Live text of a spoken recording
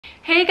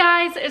Hey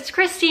guys, it's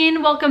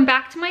Christine. Welcome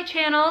back to my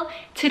channel.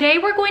 Today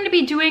we're going to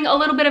be doing a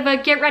little bit of a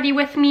get ready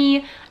with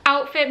me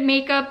outfit,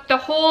 makeup, the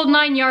whole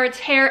 9 yards,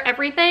 hair,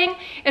 everything.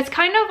 It's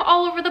kind of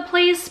all over the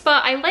place,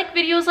 but I like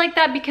videos like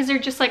that because they're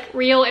just like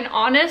real and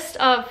honest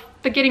of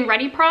the getting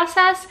ready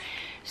process.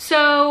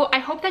 So I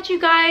hope that you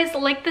guys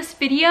like this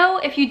video.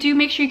 If you do,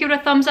 make sure you give it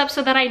a thumbs up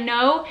so that I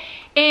know.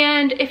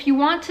 And if you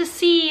want to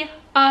see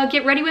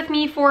get ready with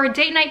me for a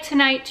date night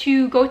tonight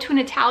to go to an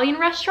Italian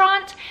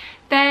restaurant,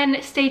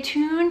 then stay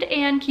tuned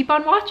and keep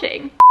on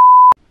watching.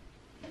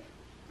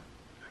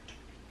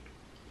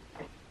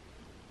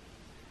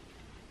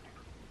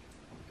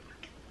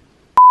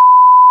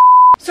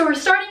 So we're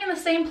starting in the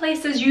same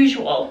place as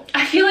usual.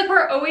 I feel like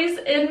we're always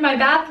in my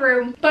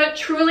bathroom, but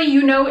truly,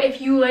 you know,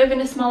 if you live in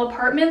a small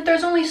apartment,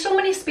 there's only so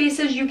many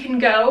spaces you can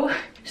go.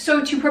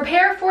 So to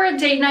prepare for a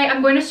date night,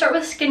 I'm going to start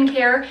with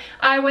skincare.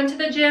 I went to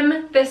the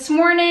gym this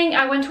morning.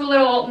 I went to a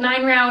little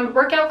 9-round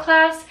workout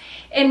class,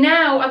 and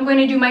now I'm going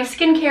to do my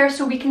skincare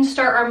so we can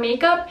start our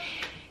makeup.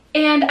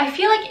 And I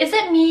feel like, is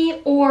it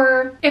me,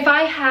 or if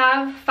I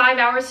have 5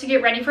 hours to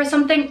get ready for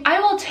something, I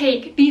will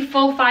take the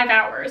full 5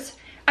 hours.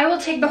 I will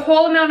take the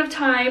whole amount of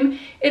time.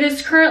 It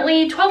is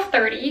currently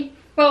 12:30,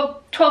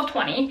 well,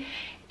 12:20,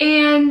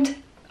 and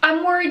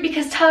I'm worried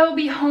because Tyler will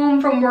be home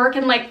from work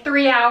in like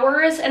 3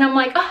 hours, and I'm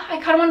like, oh,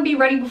 I kind of want to be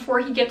ready before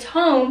he gets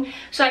home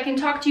so I can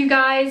talk to you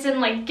guys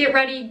and like get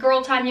ready,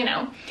 girl time, you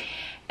know.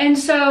 And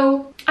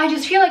so I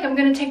just feel like I'm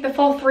gonna take the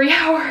full 3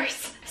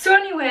 hours. So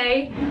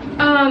anyway,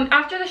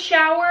 after the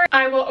shower,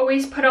 I will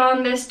always put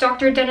on this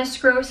Dr. Dennis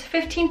Gross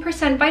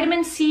 15%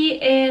 vitamin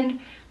C and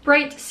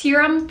Bright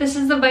Serum. This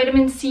is the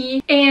vitamin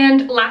C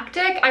and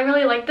lactic. I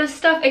really like this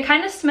stuff. It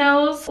kind of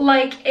smells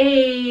like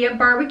a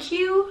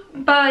barbecue,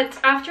 but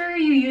after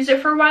you use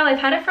it for a while, I've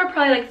had it for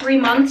probably like 3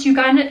 months, you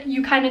kind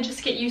of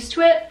just get used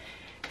to it.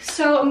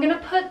 So I'm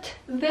gonna put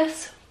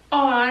this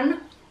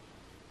on,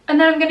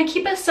 and then I'm gonna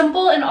keep it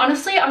simple, and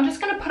honestly, I'm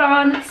just gonna put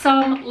on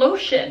some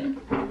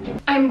lotion.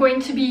 I'm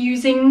going to be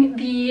using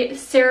the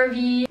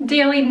CeraVe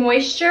Daily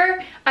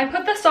Moisture. I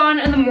put this on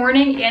in the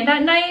morning and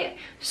at night,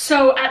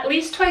 so at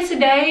least twice a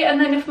day,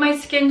 and then if my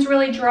skin's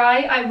really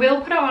dry, I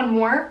will put it on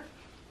more.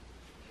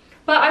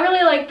 But I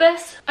really like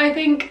this. I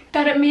think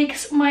that it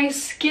makes my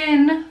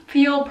skin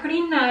feel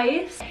pretty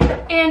nice.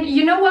 And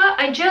you know what?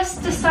 I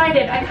just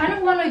decided I kind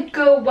of want to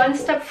go one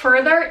step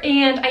further,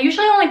 and I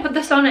usually only put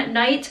this on at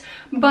night,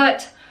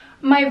 but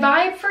my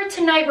vibe for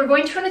tonight, we're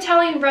going to an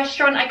Italian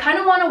restaurant. I kind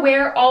of want to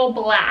wear all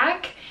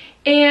black,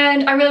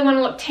 and I really want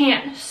to look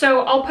tan.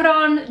 So I'll put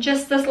on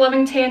just this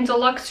Loving Tan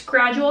Deluxe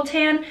Gradual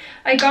Tan.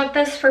 I got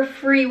this for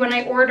free when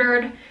I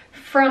ordered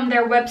from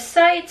their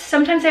website.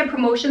 Sometimes they have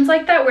promotions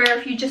like that where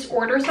if you just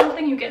order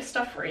something, you get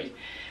stuff free.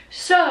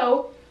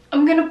 So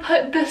I'm gonna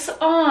put this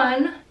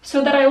on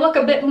so that I look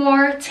a bit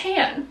more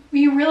tan.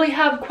 We really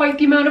have quite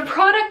the amount of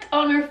product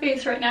on our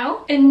face right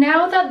now. And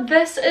now that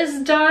this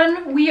is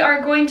done, we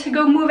are going to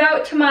go move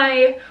out to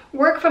my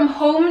work from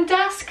home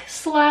desk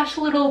 /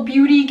 little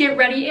beauty get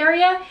ready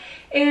area.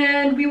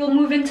 And we will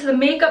move into the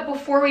makeup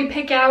before we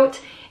pick out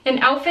an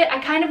outfit. I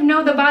kind of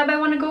know the vibe I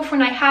want to go for,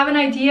 and I have an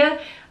idea.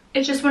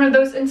 It's just one of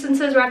those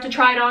instances where I have to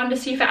try it on to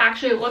see if it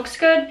actually looks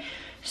good.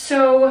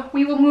 So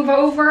we will move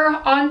over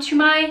onto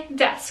my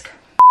desk.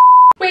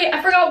 Wait,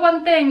 I forgot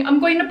one thing. I'm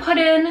going to put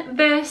in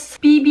this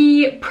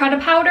BB Preta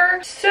powder.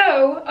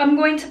 So I'm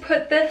going to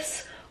put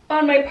this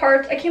on my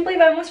parts. I can't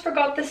believe I almost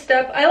forgot this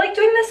step. I like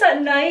doing this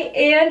at night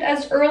and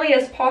as early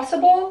as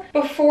possible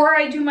before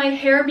I do my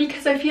hair,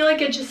 because I feel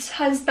like it just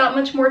has that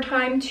much more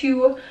time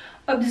to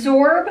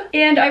absorb.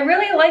 And I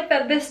really like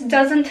that this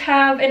doesn't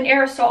have an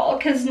aerosol,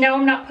 because now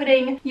I'm not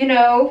putting, you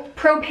know,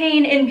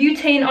 propane and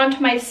butane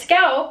onto my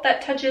scalp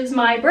that touches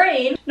my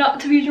brain. Not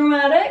to be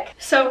dramatic.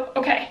 So,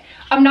 okay.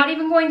 I'm not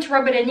even going to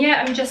rub it in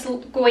yet. I'm just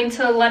going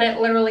to let it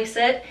literally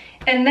sit.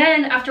 And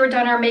then after we're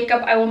done our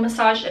makeup, I will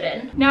massage it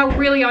in. Now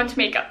really on to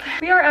makeup.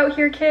 We are out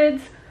here,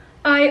 kids.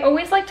 I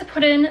always like to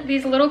put in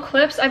these little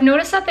clips. I've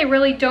noticed that they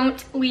really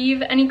don't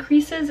leave any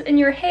creases in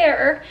your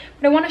hair,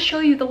 but I want to show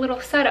you the little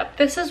setup.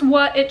 This is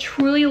what it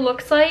truly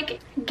looks like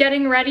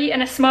getting ready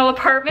in a small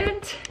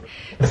apartment.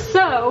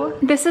 So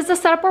this is the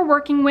setup we're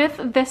working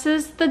with. This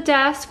is the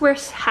desk where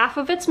half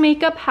of it's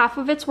makeup, half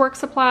of it's work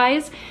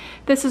supplies.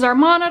 This is our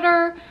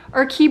monitor,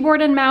 our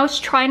keyboard and mouse.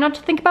 Try not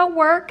to think about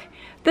work.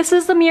 This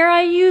is the mirror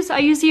I use. I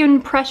use the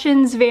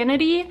Impressions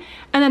Vanity.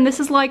 And then this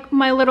is like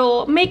my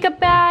little makeup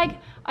bag.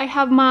 I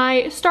have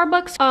my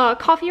Starbucks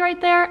coffee right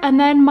there, and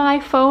then my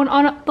phone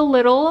on the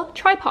little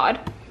tripod.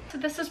 So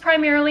this is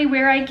primarily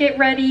where I get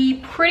ready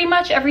pretty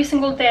much every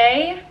single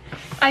day.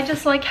 I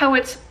just like how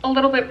it's a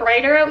little bit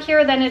brighter out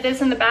here than it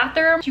is in the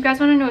bathroom. Do you guys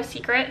want to know a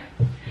secret?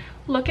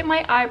 Look at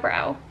my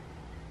eyebrow.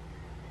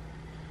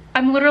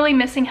 I'm literally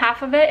missing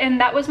half of it,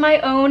 and that was my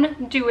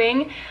own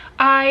doing.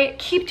 I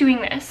keep doing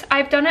this.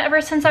 I've done it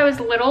ever since I was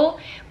little,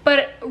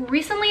 but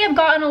recently I've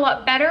gotten a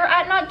lot better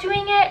at not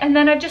doing it, and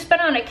then I've just been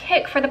on a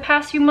kick for the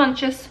past few months,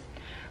 just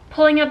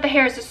pulling out the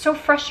hairs is so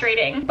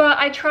frustrating. But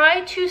I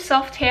try to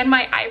self-tan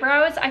my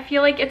eyebrows. I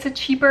feel like it's a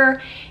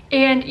cheaper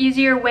and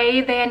easier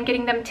way than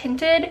getting them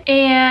tinted,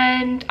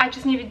 and I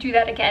just need to do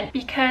that again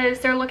because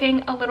they're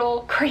looking a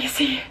little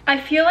crazy. I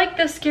feel like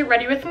this get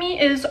ready with me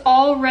is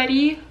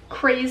already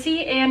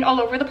crazy and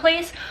all over the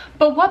place,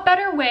 but what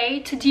better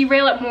way to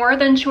derail it more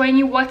than showing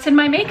you what's in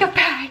my makeup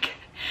bag?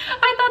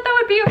 I thought that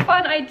would be a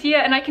fun idea,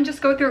 and I can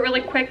just go through it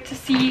really quick to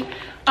see.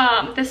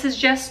 This is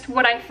just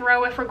what I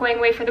throw if we're going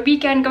away for the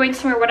weekend, going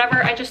somewhere,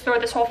 whatever. I just throw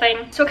this whole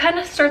thing. So it kind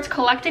of starts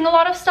collecting a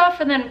lot of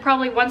stuff, and then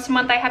probably once a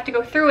month I have to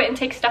go through it and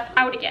take stuff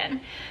out again.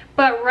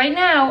 But right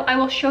now I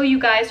will show you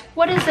guys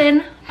what is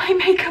in my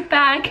makeup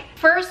bag.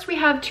 First, we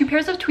have 2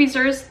 pairs of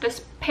tweezers.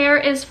 This pair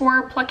is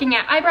for plucking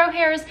at eyebrow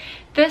hairs.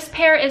 This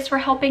pair is for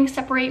helping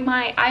separate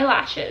my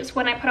eyelashes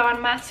when I put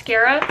on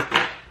mascara.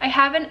 I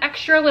have an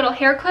extra little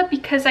hair clip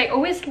because I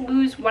always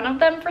lose one of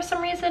them for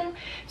some reason.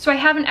 So I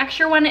have an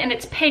extra one and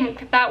it's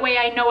pink. That way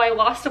I know I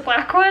lost a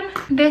black one.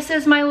 This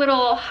is my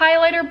little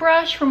highlighter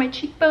brush for my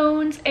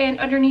cheekbones and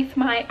underneath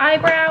my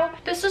eyebrow.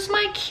 This is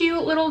my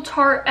cute little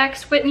Tarte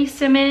X Whitney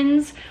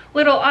Simmons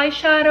little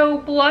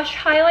eyeshadow blush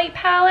highlight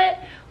palette.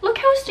 Look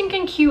how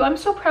stinking cute. I'm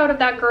so proud of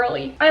that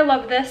girly. I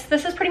love this.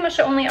 This is pretty much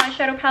the only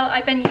eyeshadow palette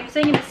I've been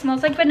using, and it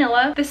smells like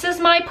vanilla. This is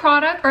my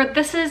product, or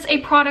this is a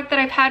product that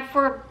I've had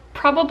for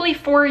probably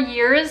 4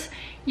 years.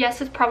 Yes,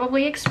 it's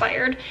probably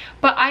expired,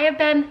 but I have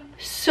been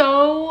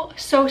so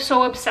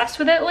obsessed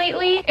with it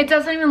lately. It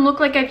doesn't even look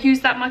like I've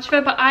used that much of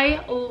it, but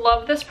I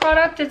love this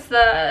product. It's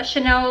the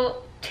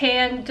Chanel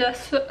Tan de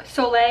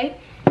Soleil.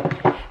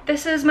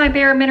 This is my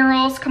Bare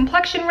Minerals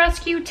Complexion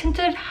Rescue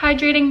Tinted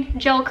Hydrating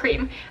Gel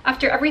Cream.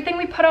 After everything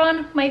we put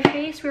on my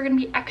face, we're gonna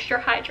be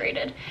extra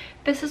hydrated.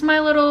 This is my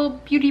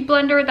little beauty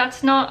blender.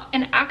 That's not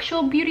an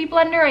actual beauty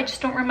blender. I just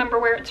don't remember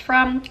where it's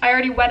from. I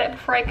already wet it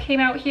before I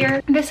came out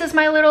here. This is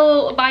my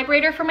little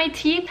vibrator for my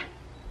teeth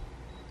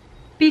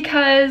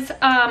because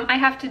I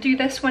have to do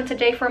this once a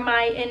day for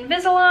my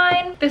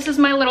Invisalign. This is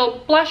my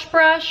little blush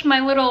brush,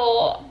 my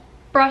little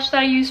brush that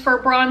I use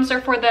for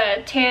bronzer for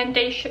the Tan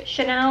de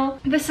Chanel.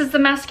 This is the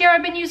mascara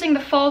I've been using, the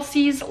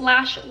Falsies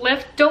Lash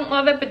Lift. Don't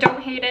love it, but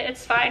don't hate it,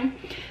 it's fine.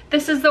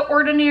 This is the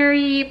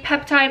Ordinary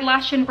Peptide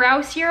Lash and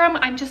Brow Serum.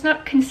 I'm just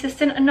not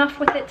consistent enough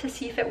with it to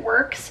see if it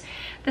works.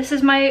 This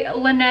is my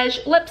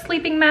Laneige Lip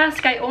Sleeping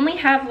Mask. I only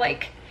have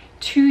like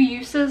 2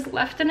 uses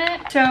left in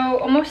it, so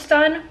almost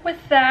done with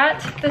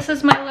that. This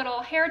is my little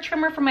hair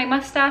trimmer for my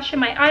mustache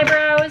and my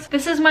eyebrows.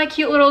 This is my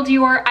cute little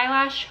Dior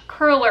eyelash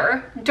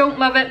curler. Don't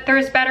love it.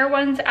 There's better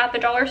ones at the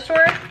dollar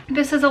store.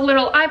 This is a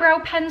little eyebrow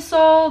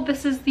pencil.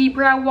 This is the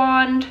Brow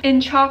Wand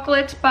in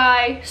Chocolate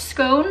by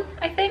Scone,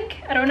 I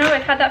think. I don't know,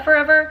 I've had that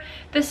forever.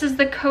 This is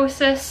the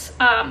Kosas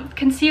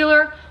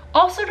concealer.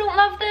 Also don't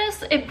love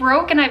this. It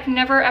broke and I've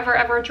never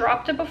ever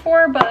dropped it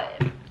before,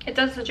 but it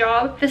does the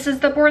job. This is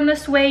the Born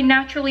This Way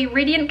Naturally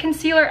Radiant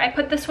Concealer. I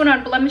put this one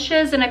on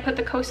blemishes and I put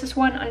the Kosas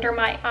one under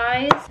my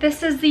eyes.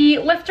 This is the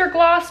Lifter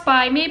Gloss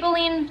by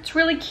Maybelline. It's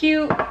really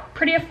cute,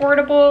 pretty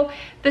affordable.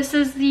 This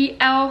is the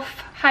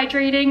e.l.f.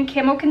 Hydrating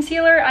Camo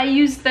Concealer. I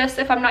use this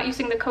if I'm not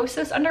using the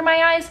Kosas under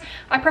my eyes.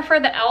 I prefer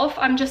the e.l.f.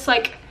 I'm just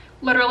like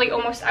literally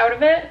almost out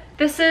of it.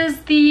 This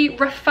is the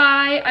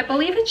Refi. I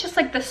believe it's just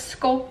like the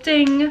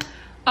sculpting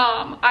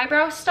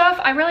eyebrow stuff.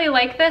 I really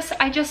like this.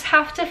 I just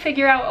have to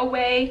figure out a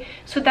way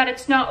so that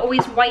it's not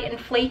always white and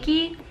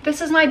flaky.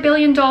 This is my $1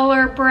 Billion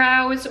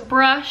Brows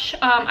brush.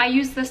 I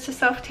use this to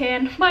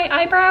self-tan my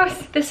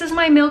eyebrows. This is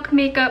my Milk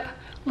Makeup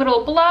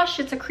little blush.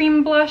 It's a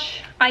cream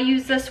blush. I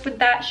use this with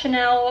that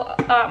Chanel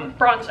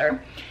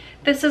bronzer.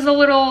 This is a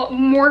little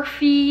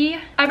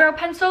Morphe eyebrow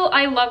pencil.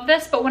 I love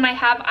this, but when I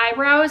have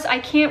eyebrows, I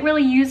can't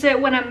really use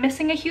it when I'm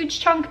missing a huge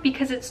chunk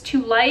because it's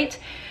too light.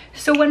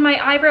 So when my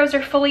eyebrows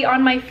are fully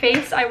on my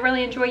face, I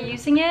really enjoy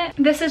using it.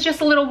 This is just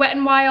a little Wet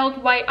n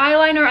Wild white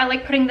eyeliner. I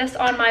like putting this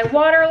on my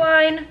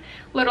waterline.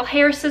 Little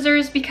hair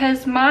scissors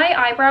because my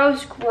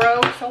eyebrows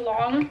grow so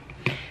long.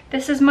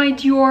 This is my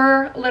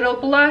Dior little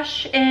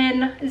blush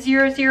in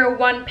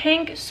 001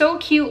 Pink. So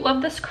cute,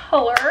 love this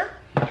color.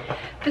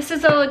 This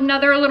is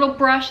another little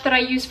brush that I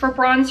use for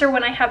bronzer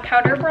when I have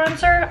powder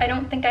bronzer. I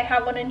don't think I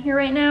have one in here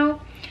right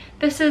now.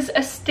 This is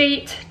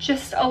Estate,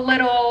 just a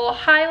little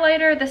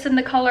highlighter. This in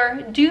the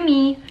color Do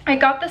Me. I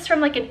got this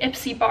from like an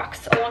Ipsy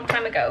box a long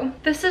time ago.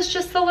 This is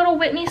just the little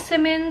Whitney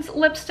Simmons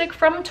lipstick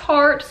from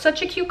Tarte.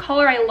 Such a cute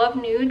color. I love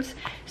nudes,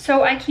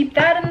 so I keep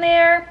that in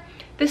there.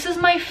 This is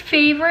my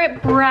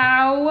favorite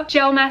brow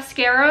gel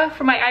mascara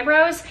for my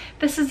eyebrows.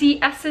 This is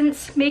the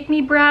Essence Make Me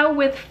Brow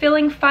with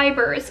Filling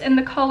Fibers in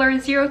the color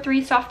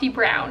 03 Softy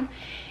Brown.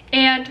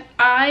 And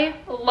I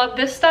love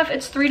this stuff.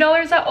 It's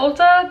 $3 at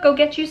Ulta. Go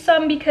get you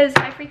some because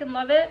I freaking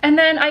love it. And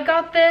then I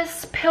got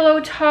this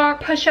Pillow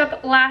Talk Push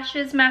Up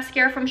Lashes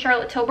mascara from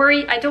Charlotte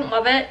Tilbury. I don't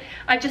love it.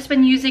 I've just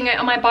been using it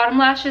on my bottom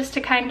lashes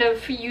to kind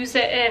of use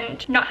it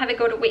and not have it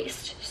go to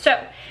waste.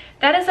 So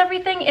that is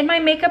everything in my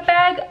makeup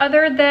bag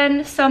other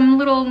than some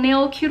little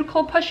nail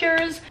cuticle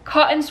pushers,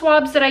 cotton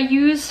swabs that I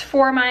use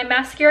for my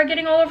mascara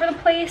getting all over the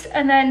place,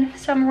 and then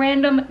some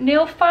random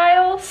nail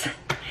files.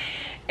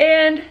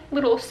 and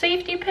little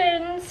safety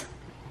pins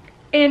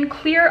and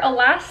clear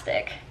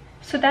elastic.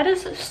 So that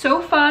is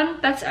so fun.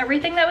 That's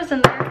everything that was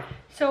in there.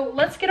 So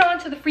let's get on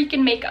to the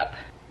freaking makeup.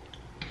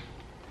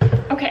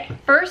 Okay,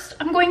 first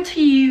I'm going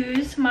to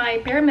use my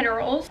Bare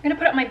Minerals. I'm gonna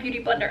put up my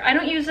beauty blender. I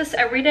don't use this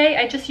every day.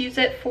 I just use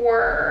it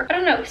for, I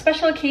don't know,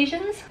 special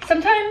occasions.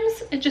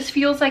 Sometimes it just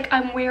feels like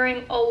I'm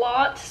wearing a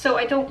lot, so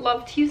I don't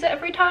love to use it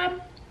every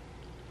time.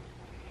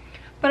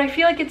 But I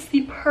feel like it's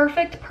the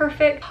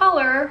perfect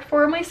color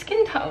for my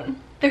skin tone.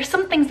 There's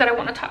some things that I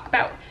want to talk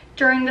about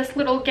during this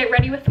little get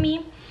ready with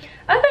me.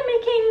 I've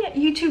been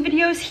making YouTube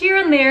videos here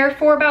and there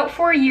for about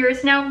 4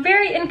 years now,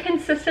 very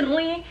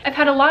inconsistently. I've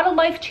had a lot of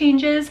life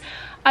changes.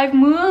 I've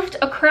moved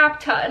a crap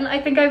ton. I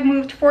think I've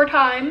moved 4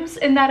 times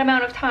in that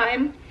amount of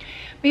time.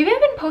 Maybe I've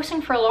been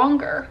posting for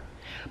longer,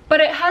 but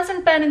it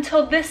hasn't been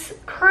until this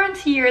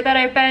current year that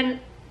I've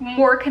been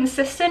more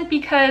consistent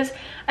because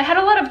I had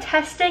a lot of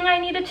testing I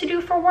needed to do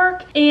for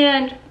work,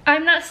 and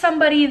I'm not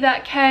somebody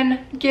that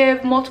can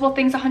give multiple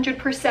things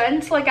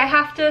 100%. Like, I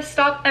have to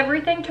stop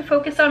everything to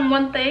focus on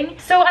one thing.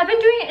 So I've been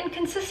doing it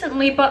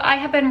inconsistently, but I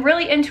have been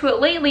really into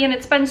it lately, and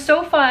it's been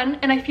so fun.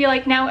 And I feel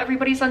like now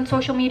everybody's on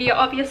social media,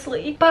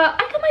 obviously.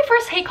 But I got my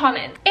first hate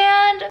comment,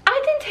 and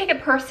I didn't take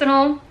it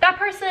personal. That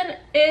person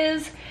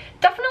is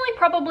definitely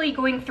probably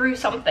going through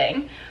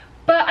something,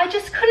 but I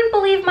just couldn't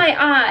believe my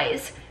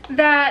eyes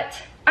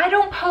that I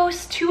don't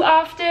post too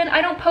often. I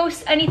don't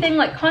post anything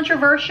like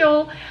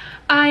controversial.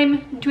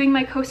 I'm doing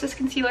my Kosas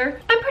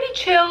concealer. I'm pretty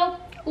chill,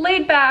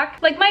 laid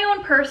back, like my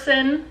own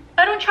person.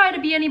 I don't try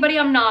to be anybody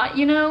I'm not,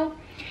 you know?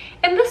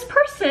 And this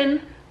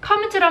person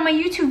commented on my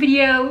YouTube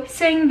video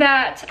saying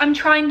that I'm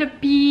trying to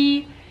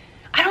be,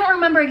 I don't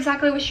remember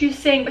exactly what she was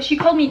saying, but she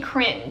called me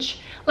cringe.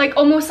 Like,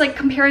 almost like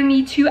comparing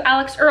me to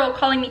Alex Earl,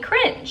 calling me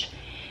cringe.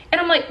 And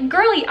I'm like,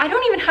 girly, I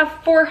don't even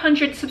have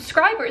 400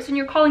 subscribers and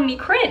you're calling me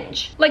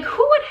cringe. Like,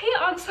 who would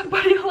hate on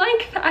somebody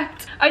like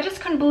that? I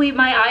just couldn't believe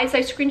my eyes. I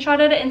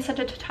screenshotted it and sent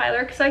it to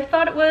Tyler because I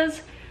thought it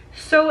was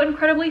so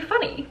incredibly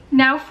funny.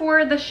 Now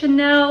for the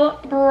Chanel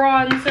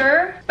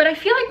bronzer. But I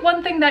feel like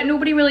one thing that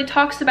nobody really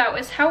talks about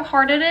is how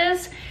hard it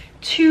is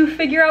to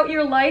figure out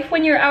your life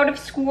when you're out of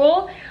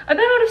school. I've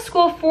been out of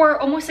school for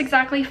almost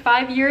exactly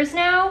 5 years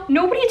now.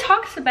 Nobody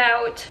talks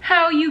about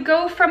how you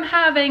go from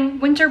having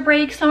winter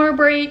break, summer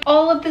break,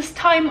 all of this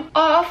time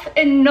off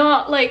and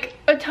not like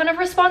a ton of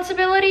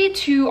responsibility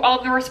to all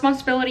of the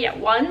responsibility at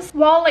once,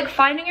 while like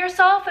finding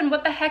yourself and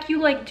what the heck you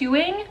like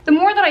doing. The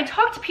more that I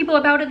talk to people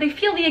about it, they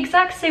feel the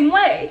exact same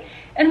way.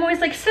 And I'm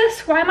always like,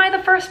 sis, why am I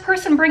the first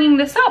person bringing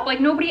this up?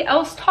 Like, nobody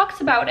else talks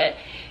about it.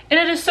 And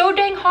it is so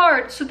dang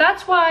hard. So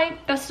that's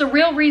the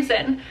real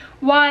reason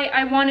why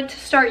I wanted to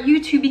start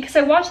YouTube, because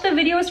I watched the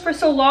videos for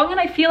so long and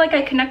I feel like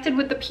I connected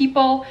with the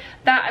people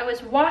that I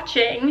was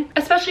watching.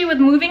 Especially with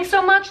moving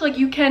so much, like,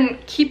 you can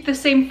keep the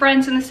same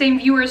friends and the same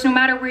viewers no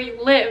matter where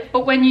you live.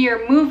 But when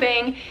you're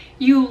moving,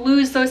 you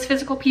lose those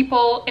physical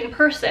people in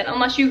person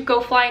unless you go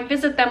fly and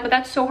visit them, but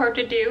that's so hard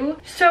to do.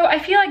 So I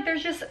feel like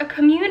there's just a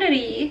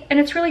community and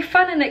it's really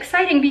fun and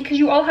exciting because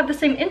you all have the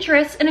same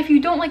interests, and if you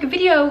don't like a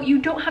video, you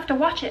don't have to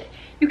watch it.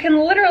 You can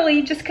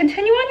literally just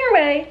continue on your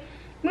way,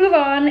 move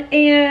on,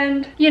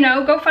 and, you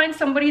know, go find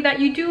somebody that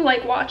you do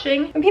like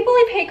watching. When people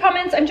leave hate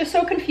comments, I'm just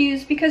so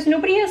confused because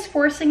nobody is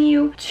forcing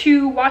you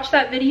to watch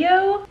that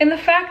video. And the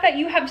fact that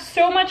you have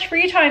so much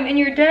free time in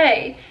your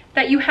day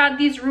that you had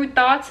these rude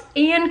thoughts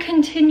and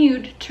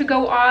continued to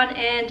go on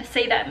and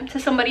say them to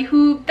somebody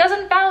who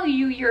doesn't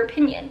value your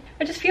opinion.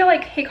 I just feel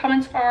like hate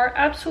comments are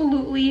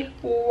absolutely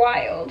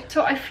wild.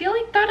 So I feel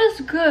like that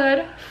is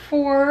good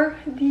for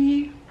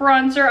the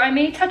bronzer. I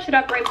may touch it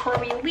up right before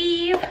we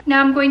leave.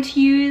 Now I'm going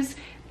to use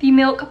the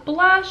Milk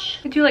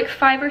blush. I do like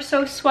 5 or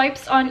so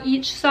swipes on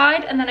each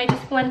side, and then I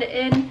just blend it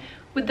in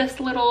with this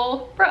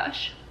little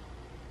brush.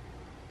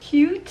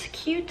 Cute,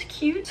 cute,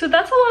 cute. So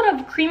that's a lot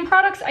of cream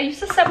products. I used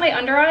to set my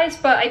under eyes,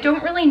 but I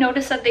don't really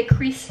notice that they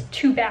crease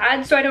too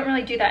bad, so I don't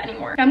really do that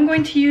anymore. I'm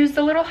going to use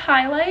the little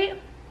highlight.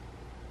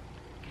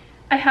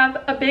 I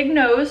have a big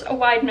nose, a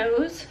wide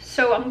nose,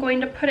 so I'm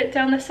going to put it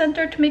down the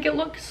center to make it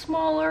look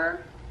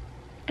smaller.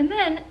 And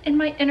then in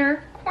my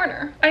inner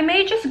corner. I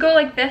may just go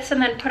like this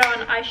and then put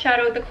on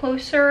eyeshadow the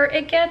closer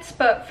it gets,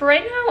 but for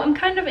right now, I'm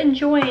kind of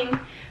enjoying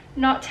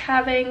not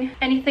having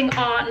anything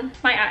on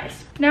my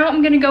eyes. Now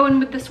I'm gonna go in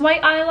with this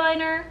white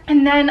eyeliner,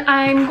 and then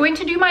I'm going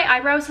to do my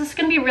eyebrows. This is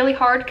gonna be really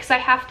hard because I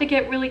have to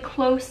get really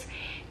close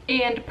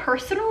and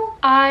personal.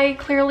 I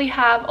clearly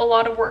have a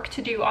lot of work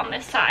to do on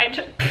this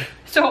side.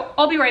 So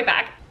I'll be right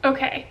back.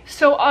 Okay,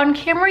 so on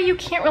camera you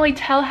can't really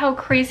tell how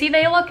crazy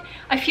they look.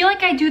 I feel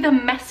like I do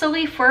them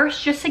messily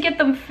first just to get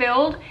them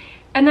filled,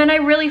 and then I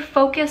really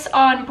focus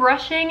on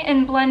brushing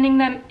and blending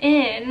them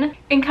in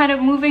and kind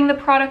of moving the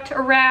product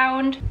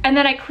around, and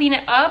then I clean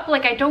it up.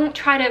 Like, I don't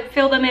try to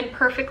fill them in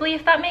perfectly,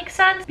 if that makes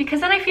sense, because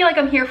then I feel like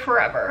I'm here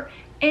forever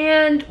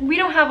and we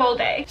don't have all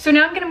day. So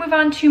now I'm gonna move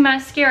on to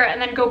mascara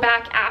and then go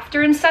back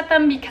after and set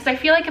them, because I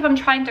feel like if I'm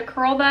trying to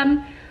curl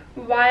them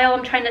while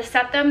I'm trying to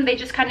set them, they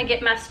just kind of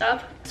get messed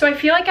up. So I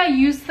feel like I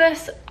use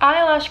this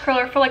eyelash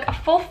curler for like a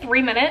full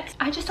 3 minutes.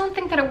 I just don't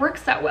think that it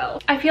works that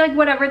well. I feel like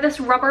whatever this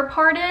rubber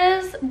part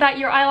is that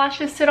your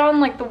eyelashes sit on,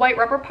 like the white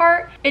rubber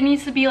part, it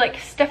needs to be like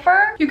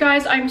stiffer. You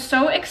guys, I'm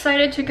so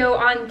excited to go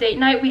on date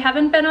night. We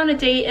haven't been on a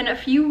date in a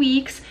few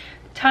weeks.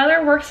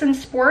 Tyler works in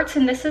sports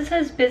and this is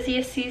his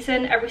busiest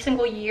season every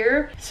single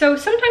year. So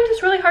sometimes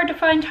it's really hard to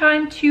find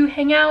time to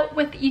hang out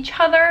with each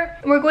other.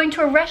 We're going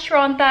to a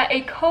restaurant that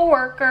a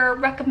coworker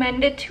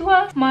recommended to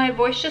us. My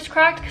voice just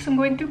cracked because I'm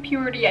going through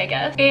puberty, I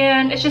guess.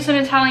 And it's just an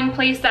Italian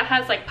place that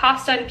has like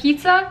pasta and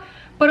pizza,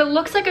 but it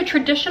looks like a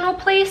traditional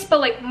place, but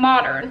like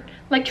modern.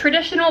 Like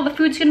traditional, the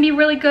food's gonna be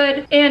really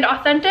good and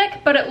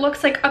authentic, but it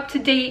looks like up to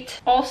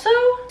date also.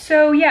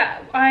 So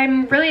yeah,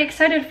 I'm really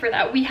excited for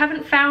that. We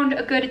haven't found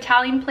a good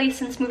Italian place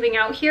since moving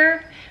out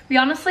here. We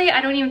honestly, I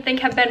don't even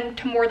think have been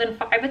to more than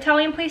 5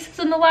 Italian places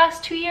in the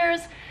last 2 years.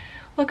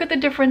 Look at the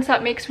difference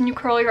that makes when you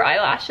curl your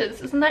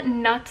eyelashes. Isn't that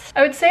nuts?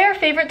 I would say our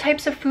favorite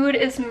types of food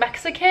is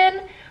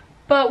Mexican,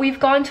 but we've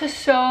gone to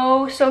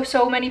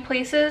so many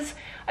places.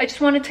 I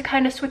just wanted to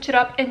kind of switch it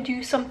up and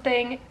do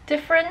something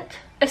different,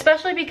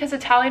 especially because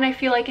Italian I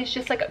feel like is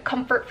just like a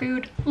comfort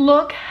food.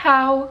 Look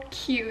how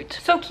cute,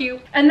 so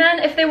cute. And then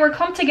if they were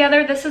clumped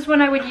together, this is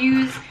when I would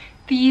use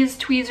these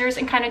tweezers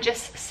and kind of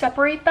just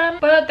separate them,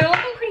 but they're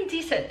looking pretty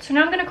decent. So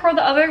now I'm gonna curl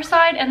the other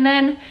side and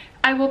then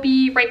I will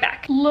be right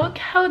back. Look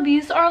how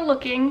these are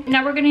looking.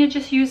 Now we're gonna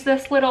just use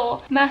this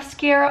little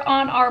mascara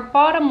on our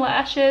bottom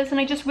lashes and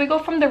I just wiggle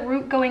from the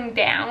root going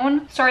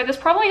down. Sorry, this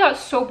probably got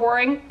so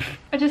boring.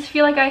 I just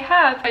feel like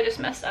I just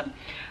messed up.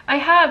 I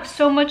have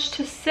so much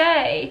to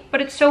say,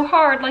 but it's so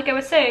hard, like I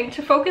was saying,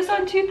 to focus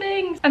on 2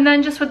 things. And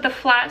then just with the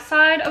flat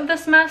side of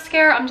this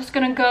mascara, I'm just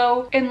gonna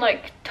go and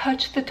like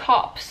touch the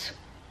tops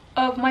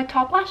of my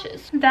top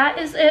lashes. That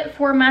is it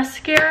for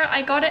mascara.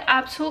 I got it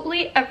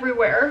absolutely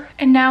everywhere.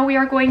 And now we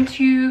are going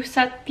to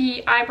set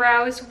the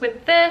eyebrows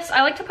with this.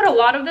 I like to put a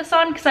lot of this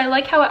on because I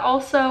like how it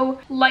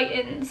also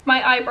lightens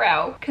my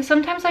eyebrow, because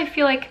sometimes I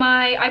feel like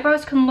my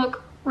eyebrows can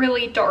look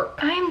really dark.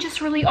 I am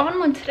just really on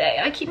one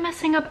today. I keep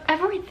messing up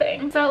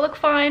everything. Does that look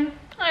fine?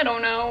 I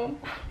don't know.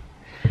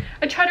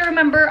 I try to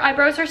remember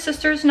eyebrows are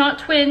sisters, not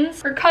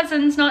twins, or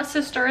cousins, not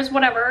sisters,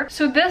 whatever.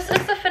 So this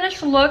is the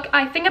finished look.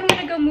 I think I'm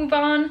gonna go move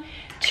on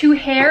to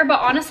hair, but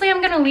honestly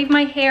I'm gonna leave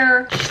my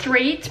hair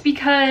straight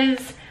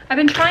because I've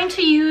been trying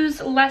to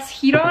use less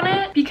heat on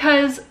it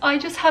because I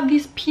just have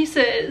these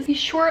pieces, these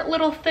short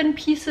little thin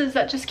pieces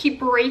that just keep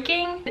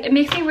breaking. It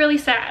makes me really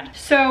sad.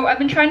 So I've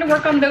been trying to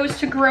work on those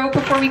to grow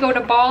before we go to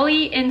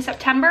Bali in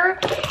September,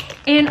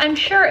 and I'm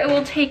sure it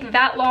will take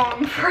that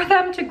long for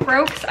them to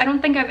grow because I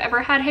don't think I've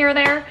ever had hair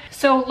there.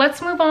 So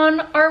let's move on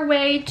our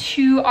way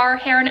to our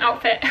hair and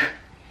outfit.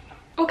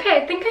 Okay,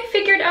 I think I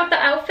figured out the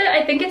outfit.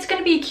 I think it's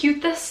gonna be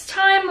cute this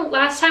time.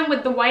 Last time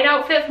with the white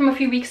outfit from a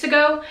few weeks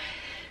ago,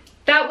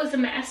 that was a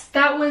mess.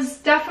 That was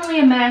definitely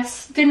a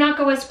mess. Did not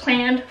go as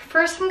planned.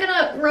 First, I'm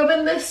gonna rub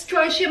in this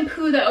dry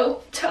shampoo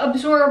though to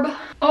absorb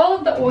all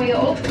of the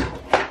oil.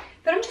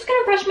 Then I'm just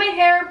gonna brush my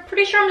hair.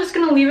 Pretty sure I'm just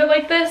gonna leave it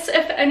like this.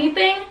 If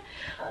anything,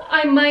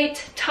 I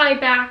might tie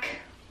back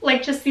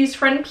like just these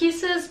front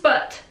pieces,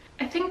 but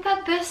I think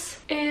that this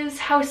is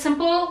how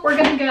simple we're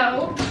gonna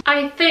go.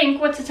 I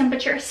think, what's the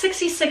temperature?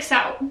 66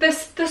 out.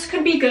 This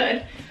could be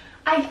good.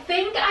 I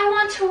think I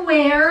want to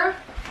wear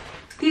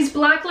these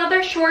black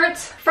leather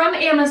shorts from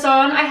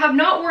Amazon. I have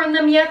not worn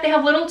them yet. They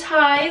have little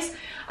ties.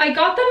 I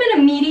got them in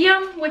a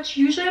medium, which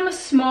usually I'm a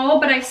small,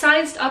 but I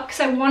sized up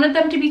because I wanted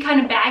them to be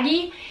kind of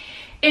baggy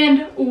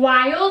and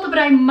wild, but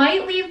I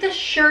might leave this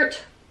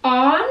shirt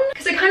on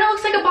because it kind of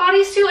looks like a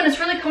bodysuit and it's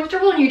really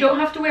comfortable and you don't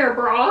have to wear a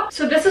bra.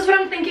 So this is what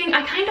I'm thinking.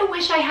 I kind of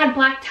wish I had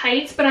black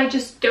tights, but I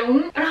just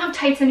don't. I don't have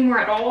tights anymore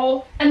at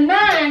all. And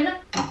then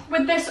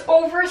with this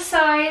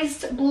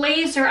oversized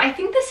blazer, I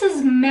think this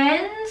is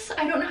men's.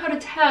 I don't know how to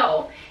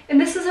tell. And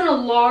this is in a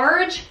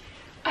large.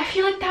 I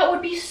feel like that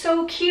would be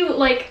so cute,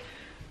 like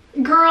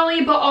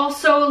girly, but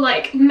also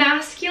like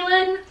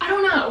masculine. I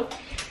don't know.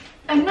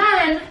 And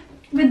then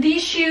with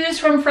these shoes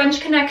from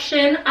French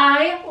Connection,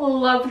 I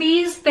love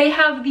these. They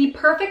have the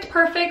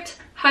perfect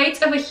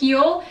height of a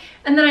heel,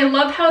 and then I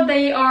love how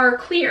they are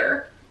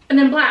clear and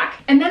then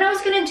black. And then I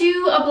was gonna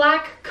do a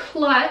black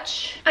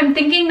clutch. I'm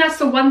thinking that's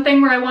the one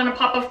thing where I want a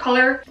pop of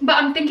color,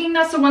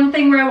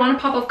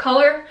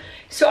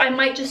 so I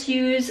might just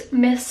use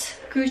Miss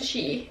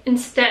Gucci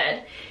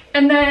instead.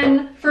 And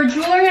then for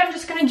jewelry, I'm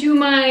just gonna do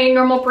my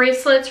normal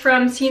bracelets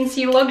from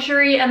C&C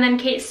Luxury and then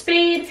Kate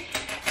Spade.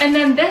 And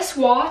then this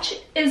watch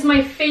is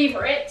my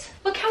favorite.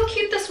 Look how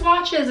cute this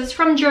watch is. It's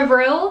from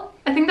Javril.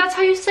 I think that's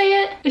how you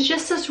say it. It's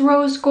just this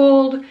rose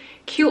gold,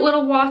 cute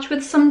little watch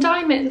with some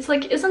diamonds.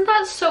 Like, isn't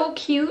that so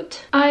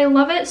cute? I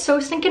love it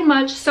so stinking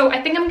much. So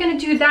I think I'm gonna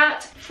do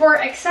that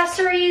for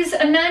accessories.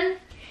 And then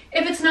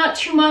if it's not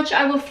too much,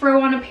 I will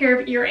throw on a pair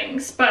of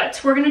earrings. But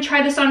we're gonna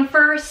try this on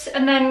first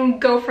and then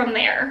go from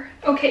there.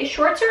 Okay,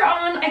 shorts are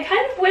on. I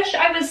kind of wish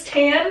I was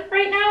tan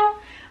right now.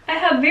 I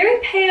have very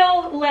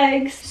pale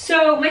legs,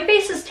 so my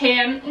face is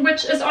tan,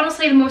 which is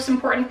honestly the most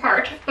important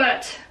part,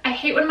 but I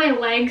hate when my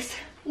legs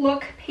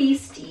look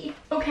pasty.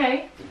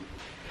 Okay.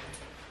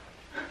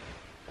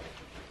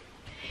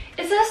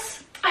 Is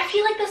this, I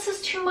feel like this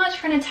is too much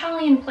for an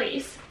Italian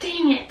place.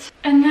 Dang it.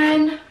 And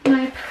then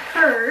my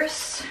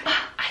purse.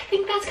 I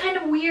think that's kind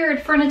of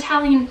weird for an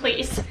Italian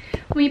place.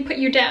 Let me put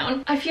you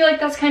down. I feel like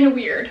that's kind of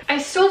weird. I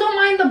still don't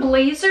mind the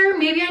blazer.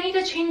 Maybe I need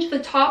to change the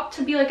top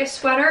to be like a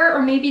sweater,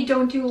 or maybe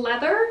don't do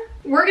leather.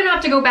 We're gonna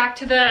have to go back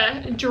to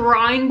the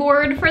drawing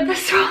board for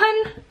this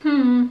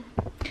one.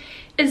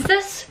 Is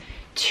this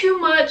too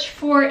much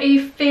for a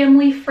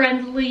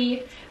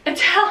family-friendly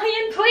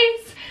Italian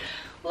place?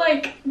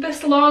 Like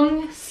this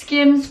long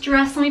Skims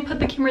dress. Let me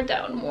put the camera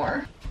down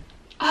more.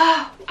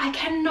 Oh, I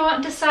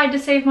cannot decide to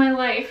save my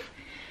life.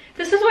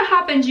 This is what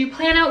happens. You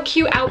plan out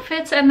cute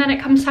outfits and then it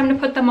comes time to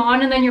put them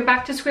on and then you're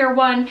back to square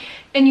one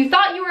and you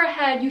thought you were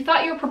ahead, you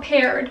thought you were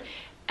prepared,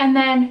 and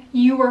then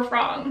you were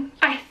wrong.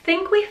 I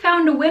think we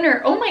found a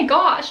winner. Oh my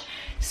gosh.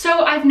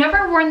 So I've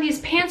never worn these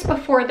pants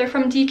before. They're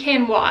from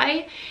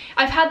DKNY.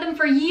 I've had them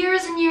for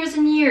years and years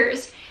and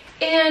years.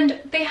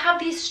 And they have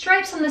these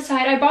stripes on the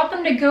side. I bought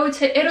them to go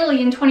to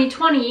Italy in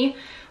 2020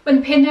 when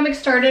the pandemic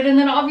started, and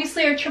then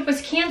obviously our trip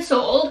was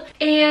canceled,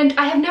 and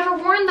I have never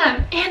worn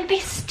them, and they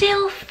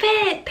still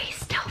fit. They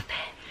still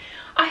fit.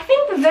 I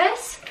think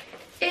this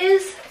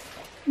is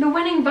the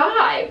winning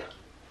vibe.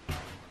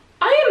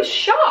 I am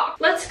shocked.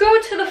 Let's go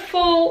to the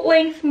full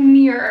length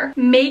mirror.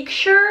 Make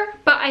sure,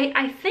 but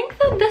I think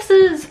that this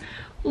is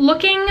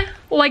looking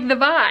like the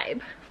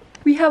vibe.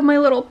 We have my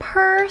little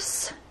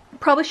purse.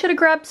 Probably should have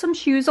grabbed some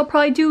shoes. I'll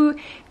probably do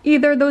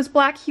either those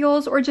black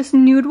heels or just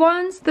nude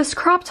ones. This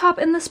crop top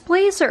and this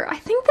blazer. I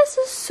think this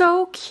is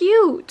so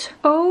cute.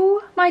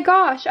 Oh my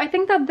gosh, I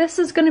think that this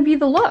is gonna be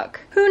the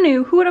look. Who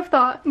knew? Who would have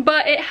thought?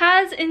 But it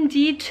has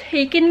indeed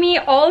taken me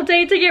all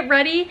day to get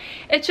ready.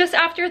 It's just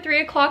after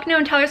 3 o'clock now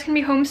and Tyler's gonna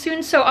be home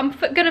soon, so I'm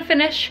gonna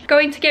finish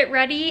going to get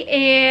ready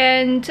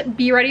and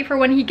be ready for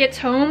when he gets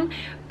home.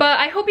 But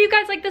I hope you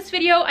guys like this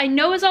video. I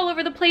know it's all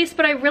over the place,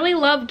 but I really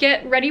love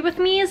get ready with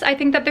me's. I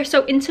think that they're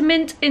so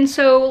intimate and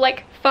so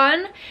like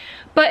fun.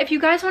 But if you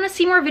guys want to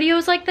see more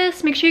videos like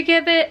this, make sure you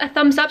give it a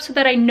thumbs up so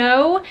that I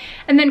know.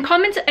 And then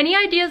comment any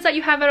ideas that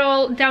you have at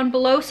all down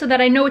below so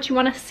that I know what you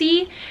want to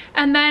see.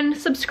 And then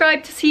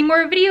subscribe to see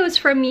more videos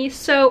from me.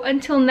 So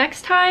until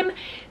next time,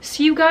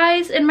 see you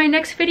guys in my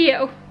next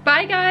video.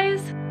 Bye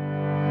guys!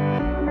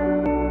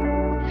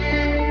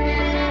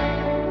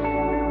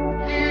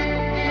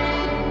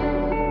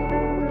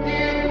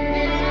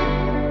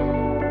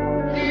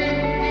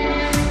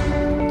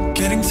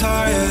 Getting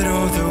tired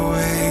of the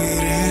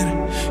waiting.